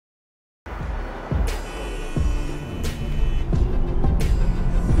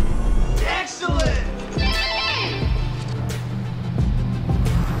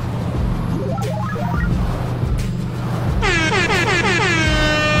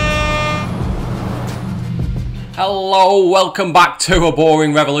Hello, welcome back to A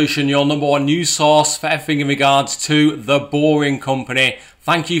Boring Revolution, your number one news source for everything in regards to The Boring Company.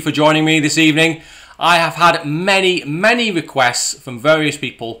 Thank you for joining me this evening. I have had many requests from various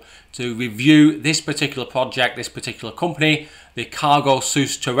people to review this particular project, this particular company, the Cargo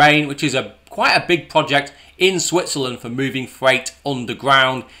Sous Terrain, which is quite a big project in Switzerland for moving freight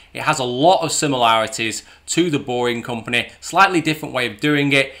underground. It has a lot of similarities to The Boring Company, slightly different way of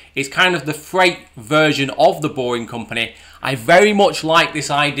doing it. It's kind of the freight version of The Boring Company. I very much like this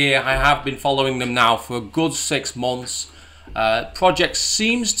idea. I have been following them now for a good 6 months. Project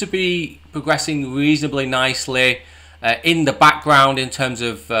seems to be progressing reasonably nicely in the background in terms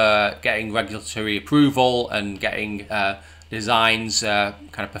of getting regulatory approval and getting designs kind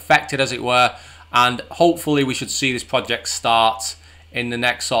of perfected, as it were. And hopefully we should see this project start in the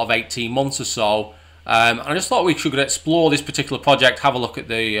next sort of 18 months or so. I just thought we should explore this particular project, have a look at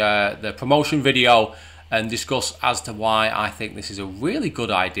the promotion video and discuss as to why I think this is a really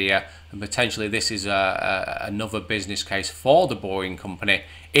good idea, and potentially this is another business case for The Boring Company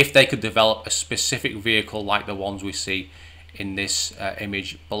if they could develop a specific vehicle like the ones we see in this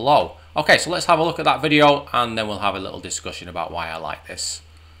image below. Okay, so let's have a look at that video and then we'll have a little discussion about why I like this.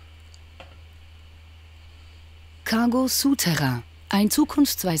 Cargo Sous Terrain, ein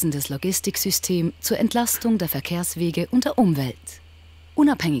zukunftsweisendes Logistiksystem zur Entlastung der Verkehrswege und der Umwelt.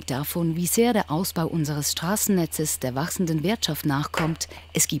 Unabhängig davon, wie sehr der Ausbau unseres Straßennetzes der wachsenden Wirtschaft nachkommt,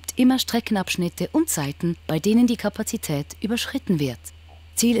 es gibt immer Streckenabschnitte und Zeiten, bei denen die Kapazität überschritten wird.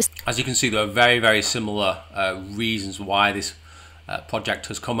 Ziel ist... As you can see, there are very similar reasons why this project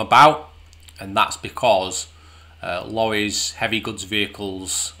has come about, and that's because lorries, heavy goods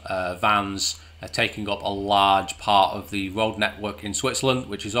vehicles, vans are taking up a large part of the road network in Switzerland,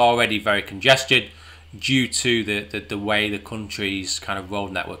 which is already very congested due to the way the country's kind of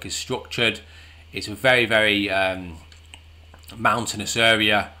road network is structured. It's a very mountainous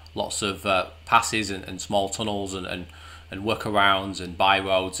area, lots of passes and small tunnels and workarounds and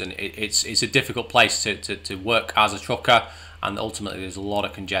byroads, and it's a difficult place to work as a trucker, and ultimately there's a lot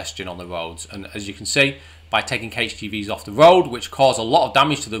of congestion on the roads. And as you can see, by taking HGVs off the road, which cause a lot of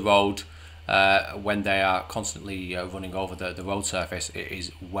damage to the road when they are constantly running over the road surface, it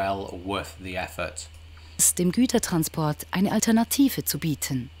is well worth the effort. Dem Gütertransport eine Alternative zu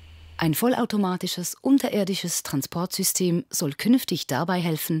bieten. Ein vollautomatisches unterirdisches Transportsystem soll künftig dabei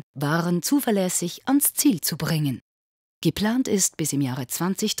helfen, Waren zuverlässig ans Ziel zu bringen. Geplant ist, bis im Jahre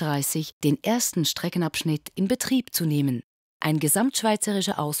 2030 den ersten Streckenabschnitt in Betrieb zu nehmen. Ein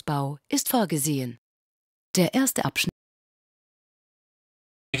gesamtschweizerischer Ausbau ist vorgesehen. Der erste Abschnitt.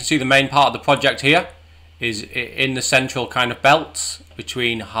 You can see the main part of the project here is in the central kind of belt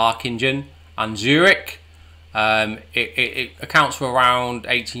between Härkingen and Zurich. It accounts for around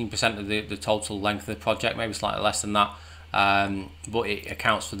 18% of the total length of the project, maybe slightly less than that, but it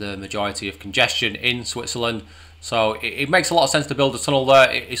accounts for the majority of congestion in Switzerland. So it makes a lot of sense to build a tunnel there.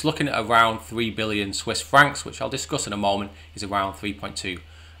 It's looking at around 3 billion Swiss francs, which I'll discuss in a moment, is around 3.2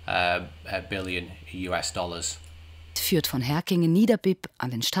 billion US dollars. Führt von Härkingen-Niederbipp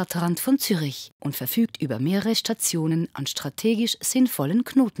an den Stadtrand von Zürich und verfügt über mehrere Stationen an strategisch sinnvollen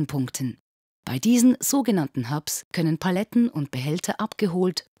Knotenpunkten. Bei diesen sogenannten Hubs können Paletten und Behälter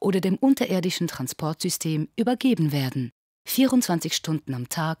abgeholt oder dem unterirdischen Transportsystem übergeben werden. 24 Stunden am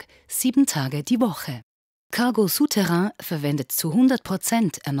Tag, 7 Tage die Woche. Cargo Sous Terrain verwendet zu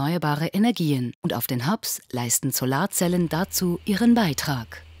 100% erneuerbare Energien und auf den Hubs leisten Solarzellen dazu ihren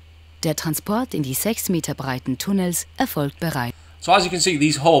Beitrag. Der Transport in die 6 Meter breiten Tunnels erfolgt bereits. So as you can see,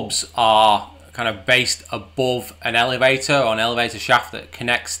 these hubs are kind of based above an elevator or an elevator shaft that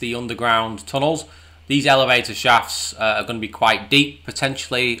connects the underground tunnels. These elevator shafts are going to be quite deep,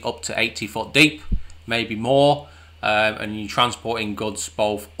 potentially up to 80 foot deep, maybe more, and you're transporting goods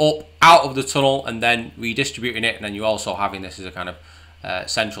both up out of the tunnel and then redistributing it, and then you're also having this as a kind of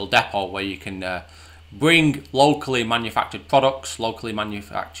central depot where you can bring locally manufactured products, locally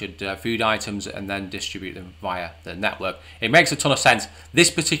manufactured food items, and then distribute them via the network. It makes a ton of sense.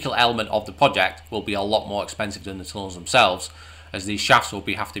 This particular element of the project will be a lot more expensive than the tunnels themselves, as these shafts will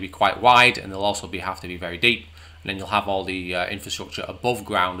have to be quite wide, and they'll also have to be very deep, and then you'll have all the infrastructure above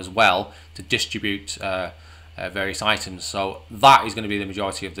ground as well to distribute various items. So that is going to be the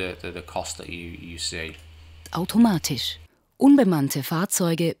majority of the cost that you see. Automatisch. Unbemannte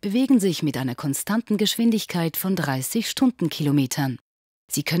Fahrzeuge bewegen sich mit einer konstanten Geschwindigkeit von 30 Stundenkilometern.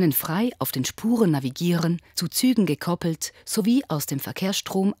 Sie können frei auf den Spuren navigieren, zu Zügen gekoppelt sowie aus dem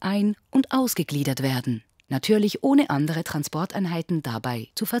Verkehrsstrom ein- und ausgegliedert werden. Natürlich ohne andere Transporteinheiten dabei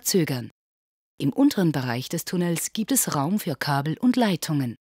zu verzögern. Im unteren Bereich des Tunnels gibt es Raum für Kabel und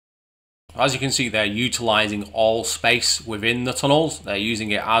Leitungen. As you can see, they're utilizing all space within the tunnels. They're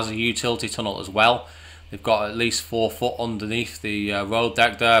using it as a utility tunnel as well. They've got at least 4 foot underneath the road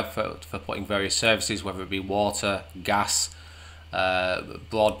deck there for putting various services, whether it be water, gas,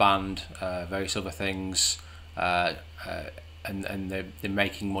 broadband, various other things, and they're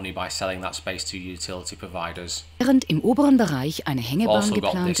making money by selling that space to utility providers. Während im oberen Bereich eine Hängebahn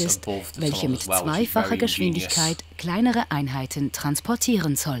geplant ist, welche mit zweifacher Geschwindigkeit kleinere Einheiten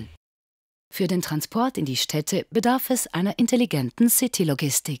transportieren soll. Für den Transport in die Städte bedarf es einer intelligenten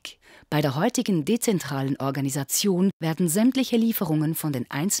City-Logistik. Bei der heutigen dezentralen Organisation werden sämtliche Lieferungen von den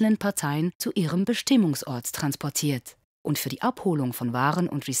einzelnen Parteien zu ihrem Bestimmungsort transportiert. Und für die Abholung von Waren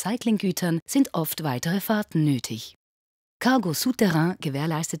und Recyclinggütern sind oft weitere Fahrten nötig. Cargo Sous Terrain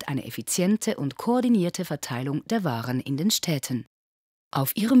gewährleistet eine effiziente und koordinierte Verteilung der Waren in den Städten.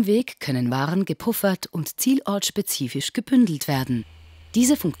 Auf ihrem Weg können Waren gepuffert und zielortspezifisch gebündelt werden.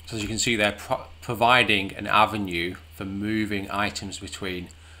 Diese So as you can see, they're providing an avenue for moving items between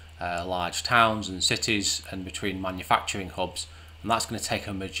large towns and cities and between manufacturing hubs, and that's going to take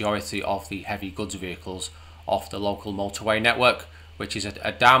a majority of the heavy goods vehicles off the local motorway network, which is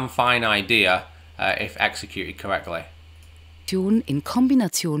a damn fine idea if executed correctly. In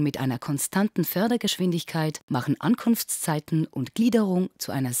Kombination mit einer konstanten Fördergeschwindigkeit machen Ankunftszeiten und Gliederung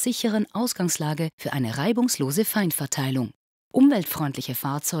zu einer sicheren Ausgangslage für eine reibungslose Feindverteilung. Umweltfreundliche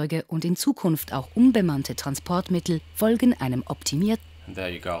Fahrzeuge und in Zukunft auch unbemannte Transportmittel folgen einem optimierten. And there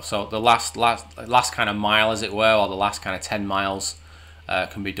you go. So the last kind of mile, as it were, or the last kind of 10 miles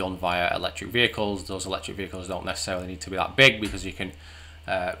can be done via electric vehicles. Those electric vehicles don't necessarily need to be that big because you can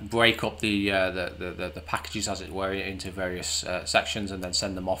break up the packages, as it were, into various sections and then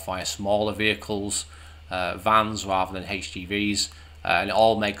send them off via smaller vehicles, vans rather than HGVs, and it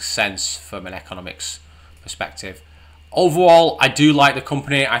all makes sense from an economics perspective. Overall, I do like the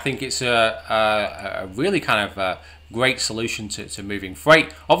company. I think it's a really kind of great solution to moving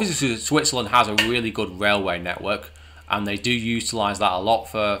freight. Obviously, Switzerland has a really good railway network, and they do utilize that a lot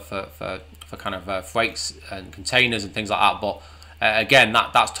for kind of freights and containers and things like that. But again,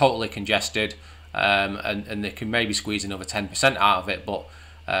 that's totally congested, and they can maybe squeeze another 10% out of it. But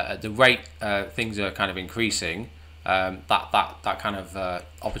at the rate things are kind of increasing, that kind of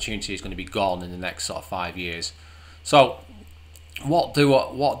opportunity is going to be gone in the next sort of 5 years. So, what do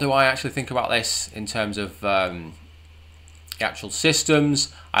I actually think about this in terms of the actual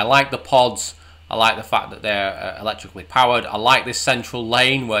systems? I like the pods. I like the fact that they're electrically powered. I like this central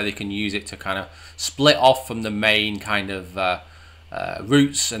lane where they can use it to kind of split off from the main kind of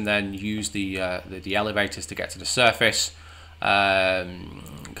routes and then use the elevators to get to the surface.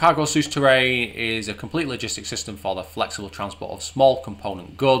 Cargo Sous Terrain is a complete logistics system for the flexible transport of small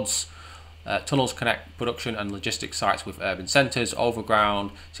component goods. Tunnels connect production and logistics sites with urban centres.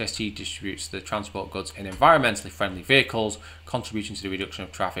 Overground CST distributes the transport goods in environmentally friendly vehicles, contributing to the reduction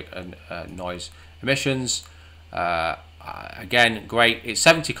of traffic and noise emissions. Again, great. It's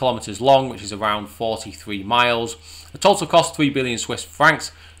 70 kilometres long, which is around 43 miles. The total cost 3 billion Swiss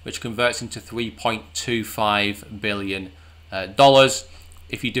francs, which converts into $3.25 billion.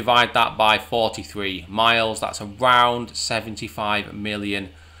 If you divide that by 43 miles, that's around $75 million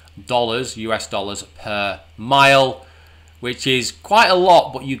US dollars per mile, which is quite a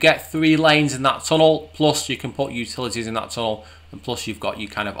lot, but you get 3 lanes in that tunnel, plus you can put utilities in that tunnel, and plus you've got your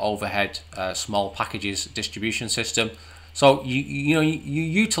kind of overhead small packages distribution system. So you're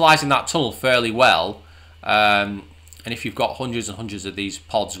utilizing that tunnel fairly well, and if you've got hundreds and hundreds of these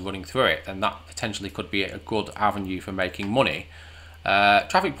pods running through it, then that potentially could be a good avenue for making money.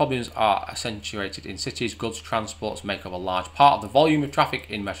 Traffic problems are accentuated in cities. Goods transports make up a large part of the volume of traffic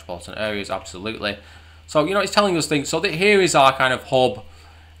in metropolitan areas, absolutely. So, it's telling us things. So here is our kind of hub,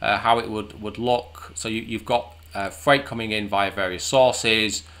 how it would look. So you've got freight coming in via various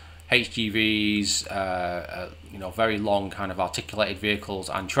sources, HGVs, very long kind of articulated vehicles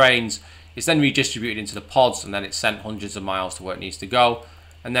and trains. It's then redistributed into the pods, and then it's sent hundreds of miles to where it needs to go,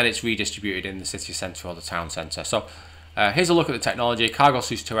 and then it's redistributed in the city centre or the town centre. So here's a look at the technology. Cargo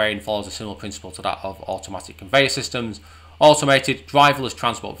Sous Terrain follows a similar principle to that of automatic conveyor systems. Automated driverless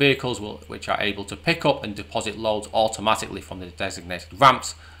transport vehicles which are able to pick up and deposit loads automatically from the designated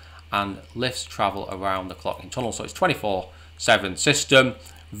ramps, and lifts travel around the clock in tunnels. So it's 24/7 system,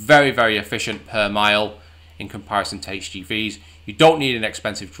 very, very efficient per mile in comparison to HGVs. You don't need an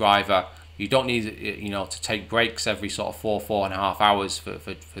expensive driver. You don't need to take breaks every sort of 4.5 hours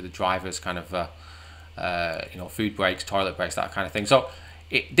for the drivers, kind of food breaks, toilet breaks, that kind of thing. So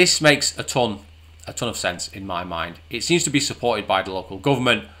this makes a ton of sense in my mind. It seems to be supported by the local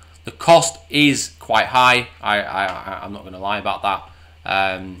government. The cost is quite high. I'm not going to lie about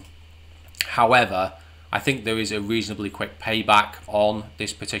that. However, I think there is a reasonably quick payback on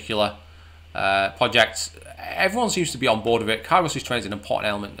this particular project. Everyone seems to be on board with it. Cargo Sous Terrain is an important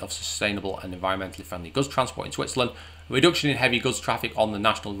element of sustainable and environmentally friendly goods transport in Switzerland. A reduction in heavy goods traffic on the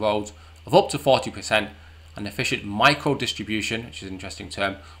national roads of up to 40% and efficient micro distribution, which is an interesting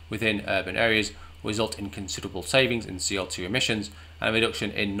term, within urban areas will result in considerable savings in CO2 emissions and a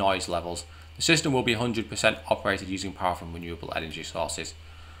reduction in noise levels. The system will be 100% operated using power from renewable energy sources.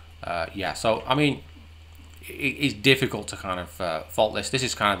 Yeah, so I mean, it's difficult to kind of fault this. This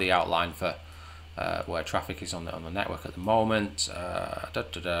is kind of the outline for where traffic is on the network at the moment.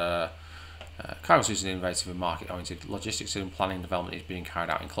 Cargo Sous is an innovative and market-oriented logistics and planning development is being carried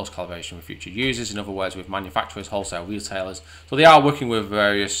out in close collaboration with future users. In other words, with manufacturers, wholesale retailers. So they are working with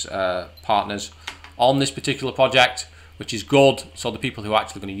various partners on this particular project, which is good. So the people who are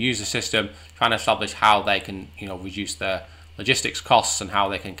actually going to use the system, trying to establish how they can, you know, reduce their logistics costs and how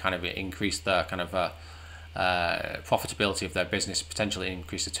they can kind of increase the kind of profitability of their business, potentially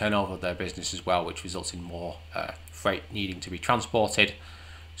increase the turnover of their business as well, which results in more freight needing to be transported.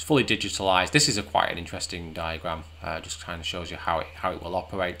 It's fully digitalized. This is quite an interesting diagram. Just kind of shows you how it will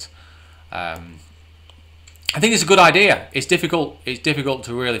operate. I think it's a good idea. It's difficult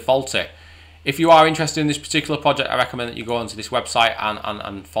to really fault it. If you are interested in this particular project, I recommend that you go onto this website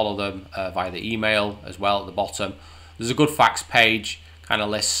and follow them via the email as well at the bottom. There's a good facts page, kind of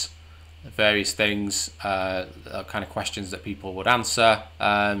lists various things, kind of questions that people would answer.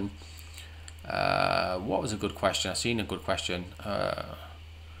 What was a good question? I've seen a good question.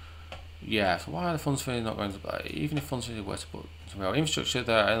 Yeah, so why are the funds for not going to, even if funds were to put to rail infrastructure,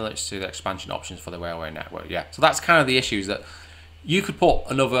 there are let's see the expansion options for the railway network. Yeah, so that's kind of the issues, that you could put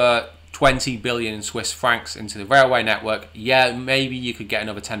another 20 billion Swiss francs into the railway network. Yeah, maybe you could get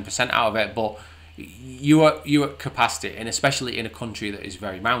another 10% out of it, but you are at capacity, and especially in a country that is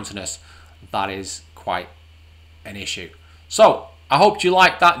very mountainous, that is quite an issue. So I hope you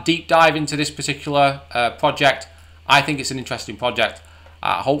like that deep dive into this particular project. I think it's an interesting project.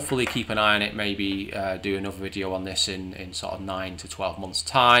 Hopefully keep an eye on it, maybe do another video on this in sort of 9 to 12 months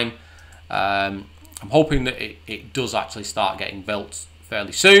time. I'm hoping that it does actually start getting built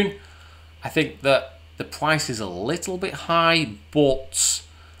fairly soon. I think that the price is a little bit high, but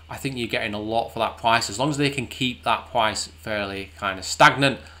I think you're getting a lot for that price, as long as they can keep that price fairly kind of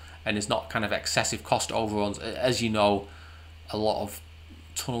stagnant and there's not kind of excessive cost overruns. As you know, a lot of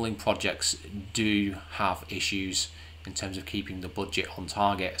tunnelling projects do have issues in terms of keeping the budget on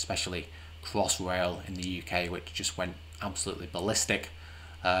target, especially Crossrail in the UK, which just went absolutely ballistic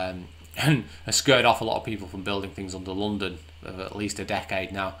and has scared off a lot of people from building things under London for at least a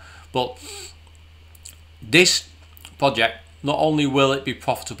decade now. But this project, not only will it be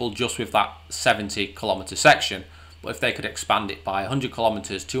profitable just with that 70-kilometre section, but if they could expand it by 100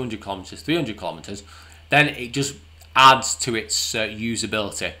 kilometres, 200 kilometres, 300 kilometres, then it just adds to its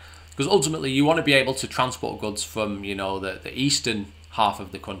usability. Because ultimately you want to be able to transport goods from, you know, the eastern half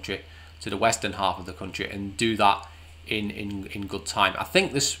of the country to the western half of the country and do that in good time. I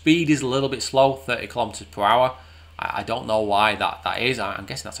think the speed is a little bit slow, 30 kilometers per hour. I don't know why that is. I'm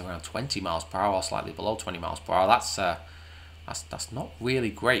guessing that's around 20 miles per hour or slightly below 20 miles per hour. That's not really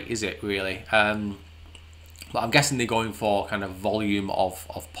great, is it, really? But I'm guessing they're going for kind of volume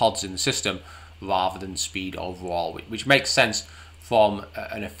of pods in the system rather than speed overall, which makes sense from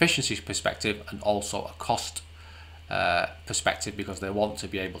an efficiency perspective and also a cost perspective, because they want to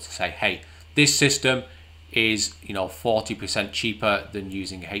be able to say, hey, this system is, you know, 40% cheaper than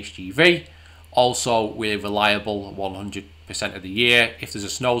using HGV. Also, we're reliable 100% of the year. If there's a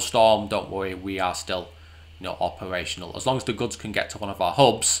snowstorm, don't worry, we are still, you know, operational. As long as the goods can get to one of our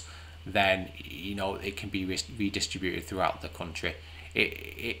hubs, then, you know, it can be redistributed throughout the country.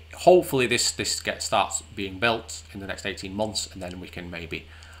 Hopefully this starts being built in the next 18 months, and then we can maybe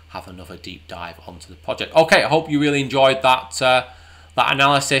have another deep dive onto the project. Okay, I hope you really enjoyed that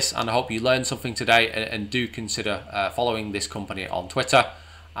analysis, and I hope you learned something today, and do consider following this company on Twitter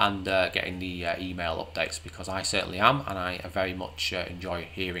and getting the email updates, because I certainly am, and I very much enjoy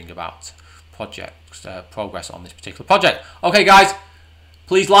hearing about progress on this particular project. Okay guys,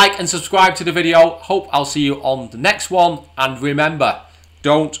 please like and subscribe to the video. Hope I'll see you on the next one. And remember,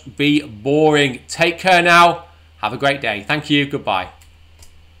 don't be boring. Take care now. Have a great day. Thank you. Goodbye.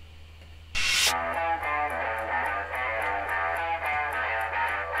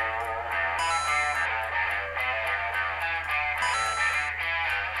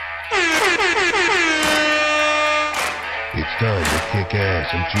 It's time to kick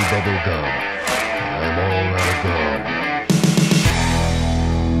ass and chew bubble gum. I'm all out of gum.